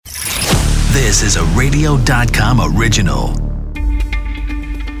This is a radio.com original.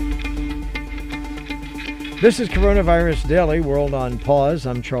 This is Coronavirus Daily, World on Pause.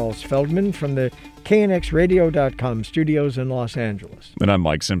 I'm Charles Feldman from the KNXRadio.com studios in Los Angeles. And I'm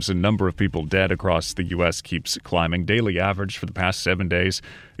Mike Simpson. Number of people dead across the U.S. keeps climbing. Daily average for the past 7 days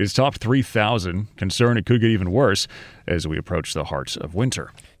is topped 3,000. Concern it could get even worse as we approach the heart of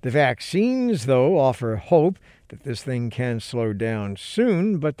winter. The vaccines, though, offer hope that this thing can slow down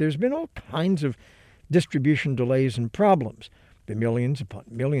soon, but there's been all kinds of distribution delays and problems. The millions upon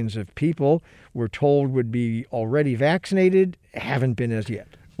millions of people we're told would be already vaccinated haven't been as yet.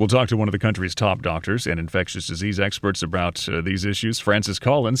 We'll talk to one of the country's top doctors and infectious disease experts about these issues. Francis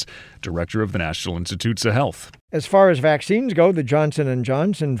Collins, director of the National Institutes of Health. As far as vaccines go, the Johnson &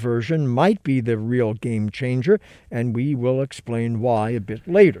 Johnson version might be the real game changer, and we will explain why a bit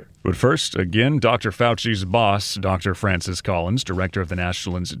later. But first, again, Dr. Fauci's boss, Dr. Francis Collins, director of the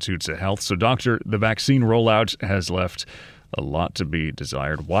National Institutes of Health. So, Doctor, the vaccine rollout has left a lot to be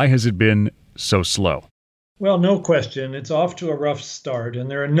desired. Why has it been so slow? Well, no question. It's off to a rough start. And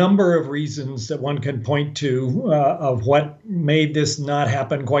there are a number of reasons that one can point to of what made this not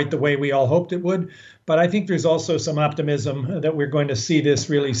happen quite the way we all hoped it would. But I think there's also some optimism that we're going to see this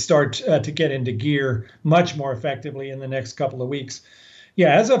really start to get into gear much more effectively in the next couple of weeks.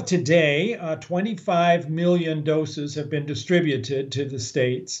 Yeah, as of today, 25 million doses have been distributed to the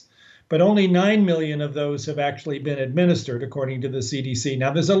states, but only 9 million of those have actually been administered, according to the CDC.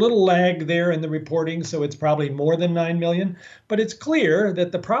 Now, there's a little lag there in the reporting, so it's probably more than 9 million. But it's clear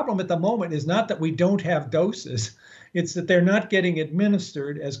that the problem at the moment is not that we don't have doses. It's that they're not getting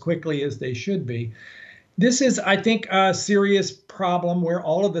administered as quickly as they should be. This is, I think, a serious problem where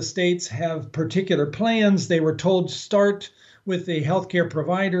all of the states have particular plans. They were told start with the healthcare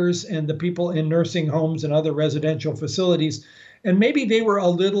providers and the people in nursing homes and other residential facilities. And maybe they were a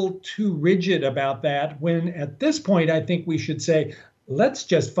little too rigid about that when at this point, I think we should say, let's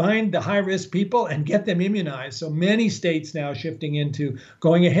just find the high-risk people and get them immunized. So many states now shifting into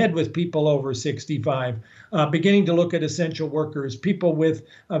going ahead with people over 65, beginning to look at essential workers, people with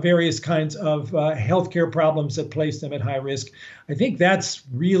various kinds of healthcare problems that place them at high risk. I think that's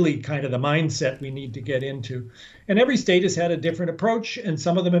really kind of the mindset we need to get into. And every state has had a different approach, and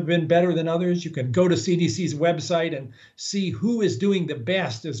some of them have been better than others. You can go to CDC's website and see who is doing the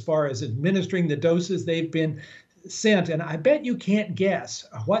best as far as administering the doses they've been sent. And I bet you can't guess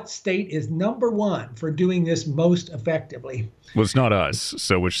what state is number one for doing this most effectively. Well, it's not us.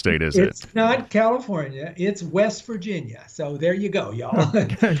 So which state is it? It's not California. It's West Virginia. So there you go, y'all.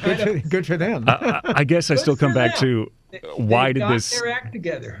 Good for them. I guess I still come back to why did this their act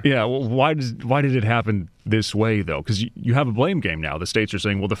together? Yeah, well, why did it happen this way, though? Because you have a blame game now. The states are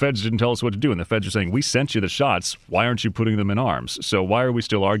saying, well, the feds didn't tell us what to do. And the feds are saying, we sent you the shots. Why aren't you putting them in arms? So why are we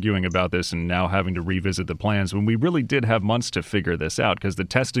still arguing about this and now having to revisit the plans when we really did have months to figure this out? Because the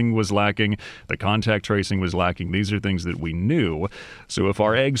testing was lacking. The contact tracing was lacking. These are things that we knew. So if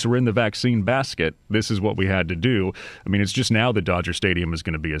our eggs were in the vaccine basket, this is what we had to do. I mean, it's just now that Dodger Stadium is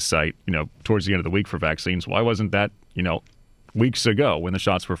going to be a site, towards the end of the week for vaccines. Why wasn't that, weeks ago when the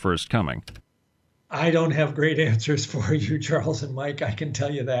shots were first coming? I don't have great answers for you, Charles and Mike. I can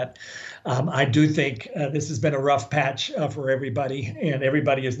tell you that. I do think this has been a rough patch for everybody, and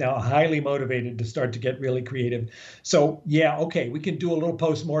everybody is now highly motivated to start to get really creative. So, yeah, okay, we can do a little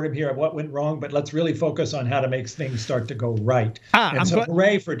postmortem here of what went wrong, but let's really focus on how to make things start to go right.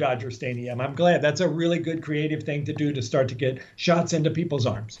 Hooray for Dodger Stadium. I'm glad. That's a really good creative thing to do to start to get shots into people's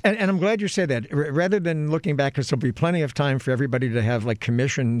arms. And I'm glad you said that. Rather than looking back, because there'll be plenty of time for everybody to have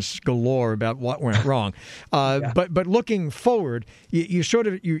commissions galore about what went wrong. Yeah. But looking forward,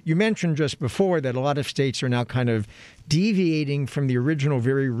 you mentioned just before that a lot of states are now kind of deviating from the original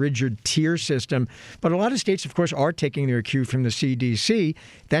very rigid tier system. But a lot of states, of course, are taking their cue from the CDC.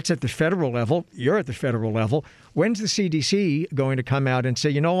 That's at the federal level. You're at the federal level. When's the CDC going to come out and say,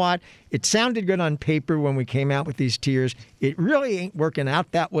 you know what? It sounded good on paper when we came out with these tiers. It really ain't working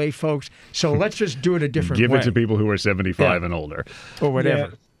out that way, folks. So let's just do it a different way. Give it to people who are 75 and older. Or whatever.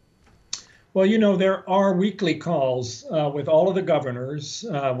 Yeah. Well, there are weekly calls with all of the governors,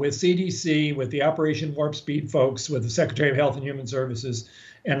 with CDC, with the Operation Warp Speed folks, with the Secretary of Health and Human Services,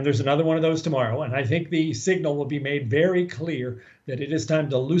 and there's another one of those tomorrow. And I think the signal will be made very clear that it is time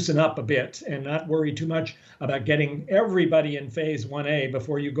to loosen up a bit and not worry too much about getting everybody in phase 1A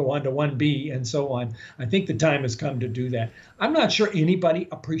before you go on to 1B and so on. I think the time has come to do that. I'm not sure anybody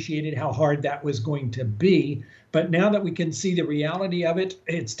appreciated how hard that was going to be, but now that we can see the reality of it,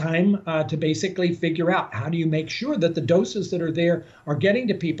 it's time to basically figure out how do you make sure that the doses that are there are getting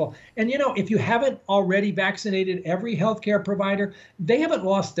to people. And, if you haven't already vaccinated every healthcare provider, they haven't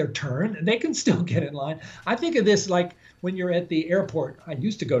lost their turn. They can still get in line. I think of this like when you're at the airport. I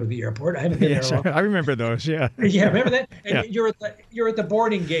used to go to the airport. I haven't been there long. I remember those, yeah. Yeah, remember that? And Yeah. you're at the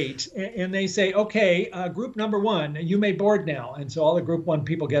boarding gate, and they say, okay, group number 1, you may board now. And so all the group 1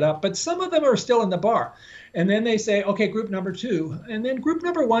 people get up, but some of them are still in the bar. And then they say, okay, group number 2. And then group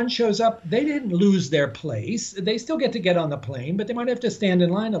number 1 shows up. They didn't lose their place. They still get to get on the plane, but they might have to stand in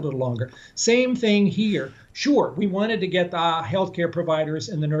line a little longer. Same thing here. Sure, we wanted to get the healthcare providers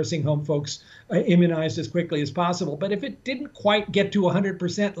and the nursing home folks immunized as quickly as possible. But if it didn't quite get to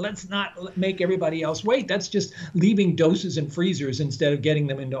 100%, let's not make everybody else wait. That's just leaving doses in freezers instead of getting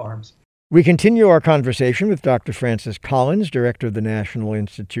them into arms. We continue our conversation with Dr. Francis Collins, Director of the National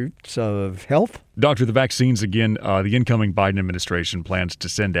Institutes of Health. Doctor, the vaccines again, the incoming Biden administration plans to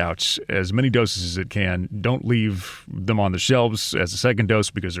send out as many doses as it can. Don't leave them on the shelves as a second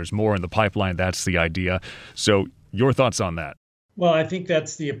dose because there's more in the pipeline. That's the idea. So your thoughts on that? Well, I think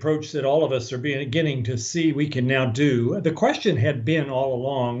that's the approach that all of us are beginning to see we can now do. The question had been all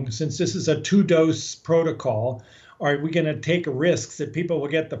along, since this is a 2-dose protocol, are we going to take risks that people will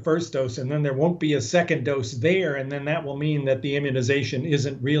get the first dose and then there won't be a second dose there? And then that will mean that the immunization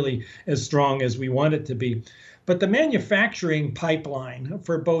isn't really as strong as we want it to be. But the manufacturing pipeline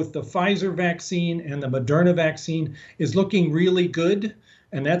for both the Pfizer vaccine and the Moderna vaccine is looking really good.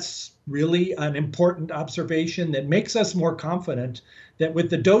 And that's really an important observation that makes us more confident that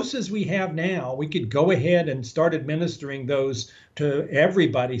with the doses we have now, we could go ahead and start administering those to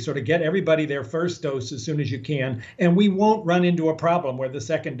everybody, sort of get everybody their first dose as soon as you can. And we won't run into a problem where the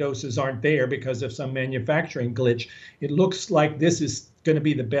second doses aren't there because of some manufacturing glitch. It looks like this is going to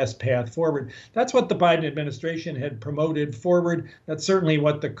be the best path forward. That's what the Biden administration had promoted forward. That's certainly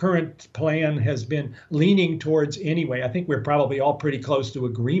what the current plan has been leaning towards anyway. I think we're probably all pretty close to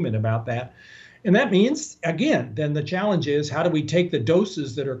agreement about that. And that means, again, then the challenge is how do we take the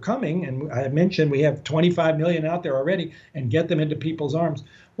doses that are coming, and I mentioned we have 25 million out there already, and get them into people's arms.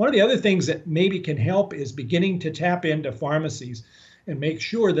 One of the other things that maybe can help is beginning to tap into pharmacies and make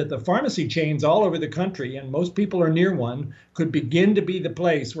sure that the pharmacy chains all over the country, and most people are near one, could begin to be the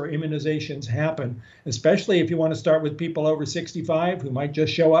place where immunizations happen, especially if you want to start with people over 65 who might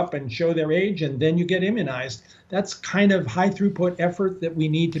just show up and show their age, and then you get immunized. That's kind of high throughput effort that we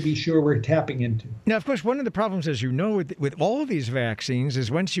need to be sure we're tapping into. Now, of course, one of the problems, as you know, with all of these vaccines is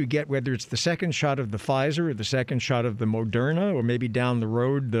once you get, whether it's the second shot of the Pfizer or the second shot of the Moderna, or maybe down the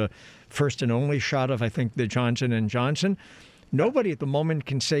road, the first and only shot of, I think, the Johnson & Johnson, nobody at the moment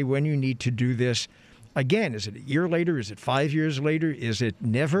can say when you need to do this again. Is it a year later? Is it 5 years later? Is it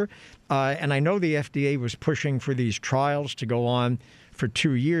never? And I know the FDA was pushing for these trials to go on for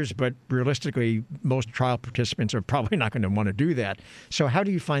 2 years, but realistically, most trial participants are probably not going to want to do that. So how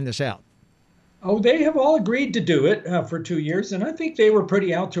do you find this out? Oh, they have all agreed to do it for 2 years, and I think they were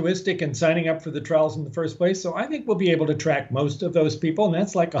pretty altruistic in signing up for the trials in the first place. So I think we'll be able to track most of those people, and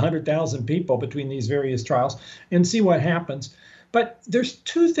that's like 100,000 people between these various trials, and see what happens. But there's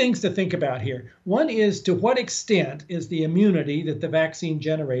two things to think about here. One is, to what extent is the immunity that the vaccine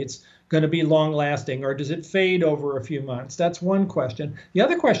generates going to be long lasting, or does it fade over a few months? That's one question. The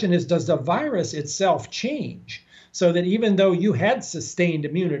other question is, does the virus itself change? So that even though you had sustained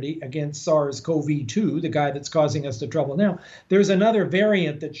immunity against SARS-CoV-2, the guy that's causing us the trouble now, there's another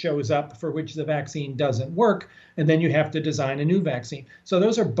variant that shows up for which the vaccine doesn't work, and then you have to design a new vaccine. So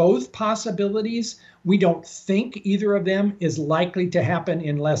those are both possibilities. We don't think either of them is likely to happen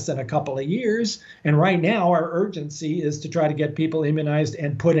in less than a couple of years. And right now, our urgency is to try to get people immunized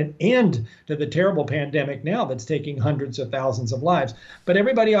and put an end to the terrible pandemic now that's taking hundreds of thousands of lives. But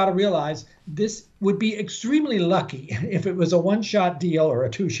everybody ought to realize this would be extremely lucky if it was a one-shot deal or a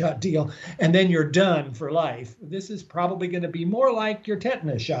two-shot deal, and then you're done for life. This is probably going to be more like your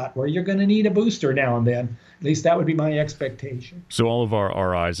tetanus shot, where you're going to need a booster now and then. At least that would be my expectation. So all of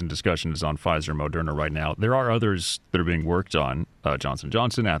our eyes and discussion is on Pfizer and Moderna right now. There are others that are being worked on, Johnson &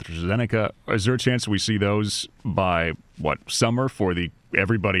 Johnson, AstraZeneca. Is there a chance we see those by, summer for the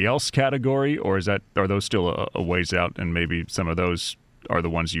everybody else category? Or are those still a ways out, and maybe some of those are the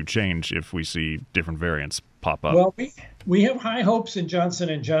ones you change if we see different variants pop up? Well, We have high hopes in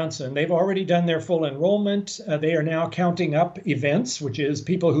Johnson & Johnson. They've already done their full enrollment. They are now counting up events, which is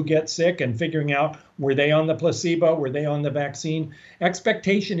people who get sick and figuring out, were they on the placebo, were they on the vaccine?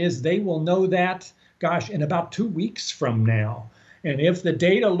 Expectation is they will know that, in about 2 weeks from now. And if the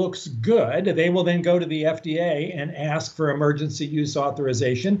data looks good, they will then go to the FDA and ask for emergency use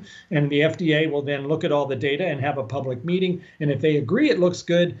authorization. And the FDA will then look at all the data and have a public meeting. And if they agree it looks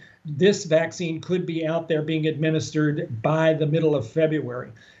good, this vaccine could be out there being administered by the middle of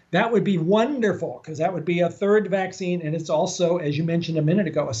February. That would be wonderful because that would be a third vaccine. And it's also, as you mentioned a minute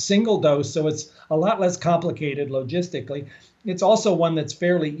ago, a single dose. So it's a lot less complicated logistically. It's also one that's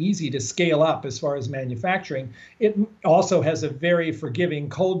fairly easy to scale up as far as manufacturing. It also has a very forgiving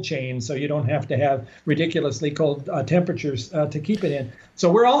cold chain, so you don't have to have ridiculously cold temperatures to keep it in.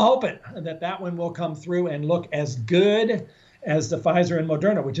 So we're all hoping that that one will come through and look as good as the Pfizer and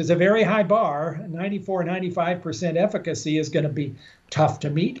Moderna, which is a very high bar. 94, 95% efficacy is going to be tough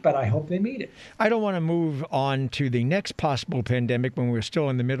to meet, but I hope they meet it. I don't want to move on to the next possible pandemic when we're still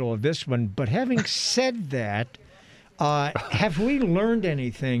in the middle of this one, but having said that, have we learned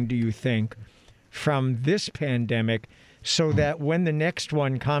anything, do you think, from this pandemic so that when the next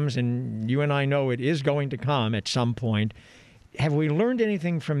one comes, and you and I know it is going to come at some point, have we learned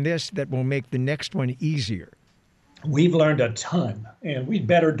anything from this that will make the next one easier? We've learned a ton, and we'd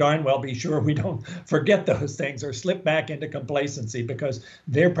better darn well be sure we don't forget those things or slip back into complacency, because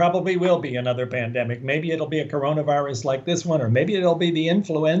there probably will be another pandemic. Maybe it'll be a coronavirus like this one, or maybe it'll be the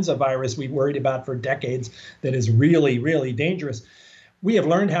influenza virus we've worried about for decades that is really, really dangerous. We have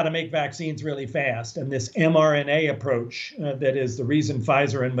learned how to make vaccines really fast, and this mRNA approach that is the reason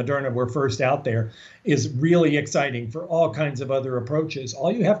Pfizer and Moderna were first out there is really exciting for all kinds of other approaches.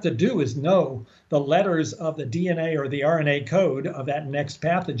 All you have to do is know the letters of the DNA or the RNA code of that next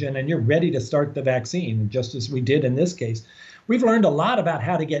pathogen, and you're ready to start the vaccine, just as we did in this case. We've learned a lot about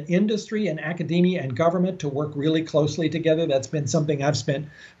how to get industry and academia and government to work really closely together. That's been something I've spent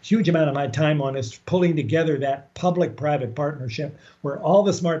a huge amount of my time on, is pulling together that public-private partnership where all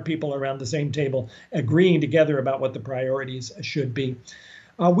the smart people around the same table agreeing together about what the priorities should be.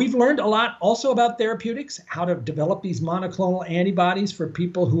 We've learned a lot also about therapeutics, how to develop these monoclonal antibodies for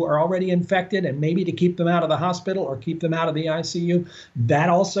people who are already infected and maybe to keep them out of the hospital or keep them out of the ICU. That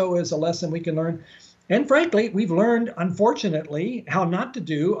also is a lesson we can learn. And frankly, we've learned, unfortunately, how not to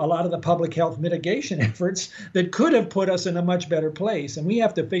do a lot of the public health mitigation efforts that could have put us in a much better place. And we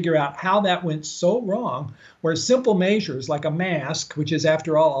have to figure out how that went so wrong, where simple measures like a mask, which is,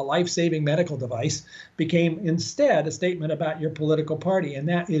 after all, a life-saving medical device, became instead a statement about your political party. And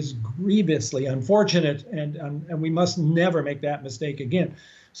that is grievously unfortunate, and we must never make that mistake again.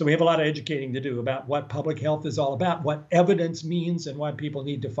 So we have a lot of educating to do about what public health is all about, what evidence means, and why people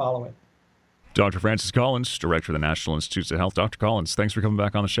need to follow it. Dr. Francis Collins, Director of the National Institutes of Health. Dr. Collins, thanks for coming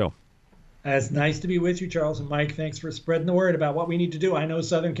back on the show. It's nice to be with you, Charles and Mike. Thanks for spreading the word about what we need to do. I know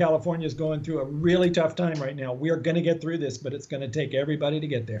Southern California is going through a really tough time right now. We are going to get through this, but it's going to take everybody to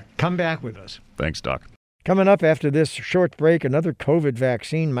get there. Come back with us. Thanks, Doc. Coming up after this short break, another COVID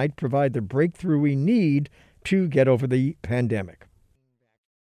vaccine might provide the breakthrough we need to get over the pandemic.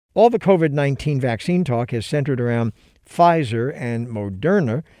 All the COVID-19 vaccine talk has centered around Pfizer and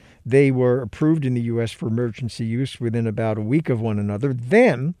Moderna. They were approved in the U.S. for emergency use within about a week of one another.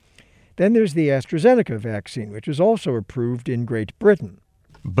 Then there's the AstraZeneca vaccine, which is also approved in Great Britain.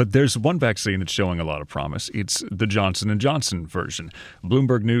 But there's one vaccine that's showing a lot of promise. It's the Johnson & Johnson version.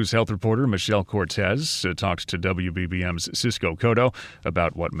 Bloomberg News health reporter Michelle Cortez talked to WBBM's Cisco Cotto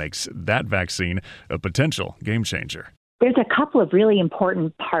about what makes that vaccine a potential game changer. There's a couple of really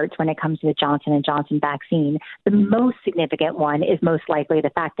important parts when it comes to the Johnson & Johnson vaccine. The most significant one is most likely the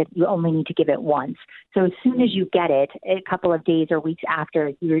fact that you only need to give it once. So as soon as you get it, a couple of days or weeks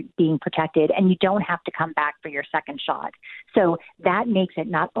after, you're being protected, and you don't have to come back for your second shot. So that makes it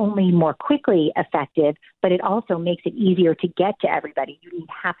not only more quickly effective, but it also makes it easier to get to everybody. You need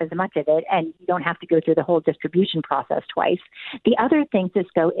half as much of it, and you don't have to go through the whole distribution process twice. The other thing,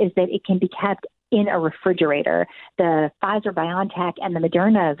 Cisco, is that it can be kept in a refrigerator. The Pfizer-BioNTech and the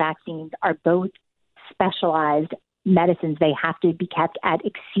Moderna vaccines are both specialized medicines. They have to be kept at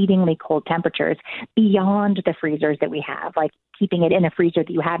exceedingly cold temperatures beyond the freezers that we have. Like, keeping it in a freezer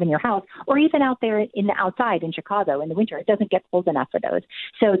that you have in your house, or even out there in the outside in Chicago in the winter. It doesn't get cold enough for those.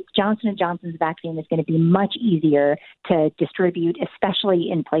 So Johnson & Johnson's vaccine is going to be much easier to distribute, especially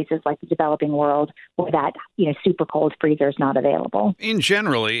in places like the developing world where that super cold freezer is not available. In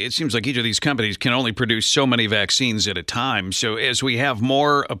general, it seems like each of these companies can only produce so many vaccines at a time. So as we have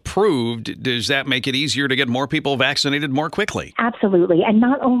more approved, does that make it easier to get more people vaccinated more quickly? Absolutely. And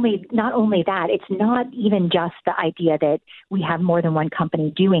not only that, it's not even just the idea that we have more than one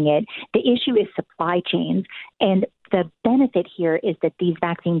company doing it. The issue is supply chains. And the benefit here is that these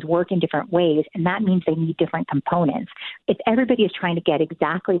vaccines work in different ways, and that means they need different components. If everybody is trying to get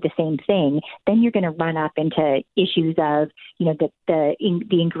exactly the same thing, then you're going to run up into issues of, the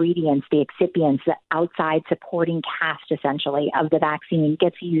ingredients, the excipients, the outside supporting cast, essentially, of the vaccine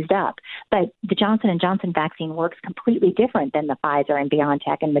gets used up. But the Johnson & Johnson vaccine works completely different than the Pfizer and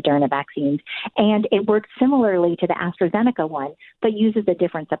BioNTech and Moderna vaccines, and it works similarly to the AstraZeneca one, but uses a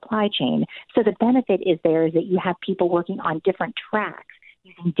different supply chain. So the benefit is that you have people working on different tracks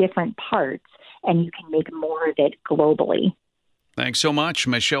using different parts, and you can make more of it globally. Thanks so much,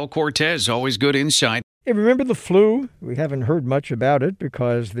 Michelle Cortez. Always good insight. Hey, remember the flu? We haven't heard much about it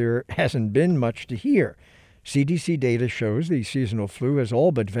because there hasn't been much to hear. CDC data shows the seasonal flu has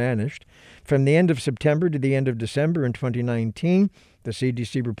all but vanished. From the end of September to the end of December in 2019, the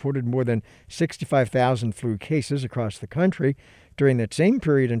CDC reported more than 65,000 flu cases across the country. During that same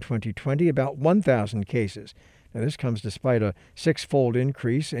period in 2020, about 1,000 cases. Now, this comes despite a six-fold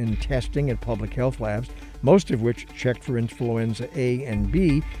increase in testing at public health labs, most of which checked for influenza A and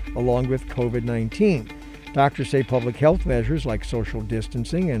B, along with COVID-19. Doctors say public health measures like social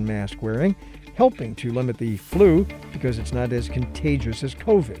distancing and mask wearing helping to limit the flu because it's not as contagious as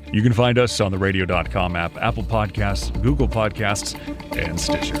COVID. You can find us on the radio.com app, Apple Podcasts, Google Podcasts, and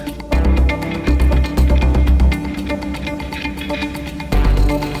Stitcher.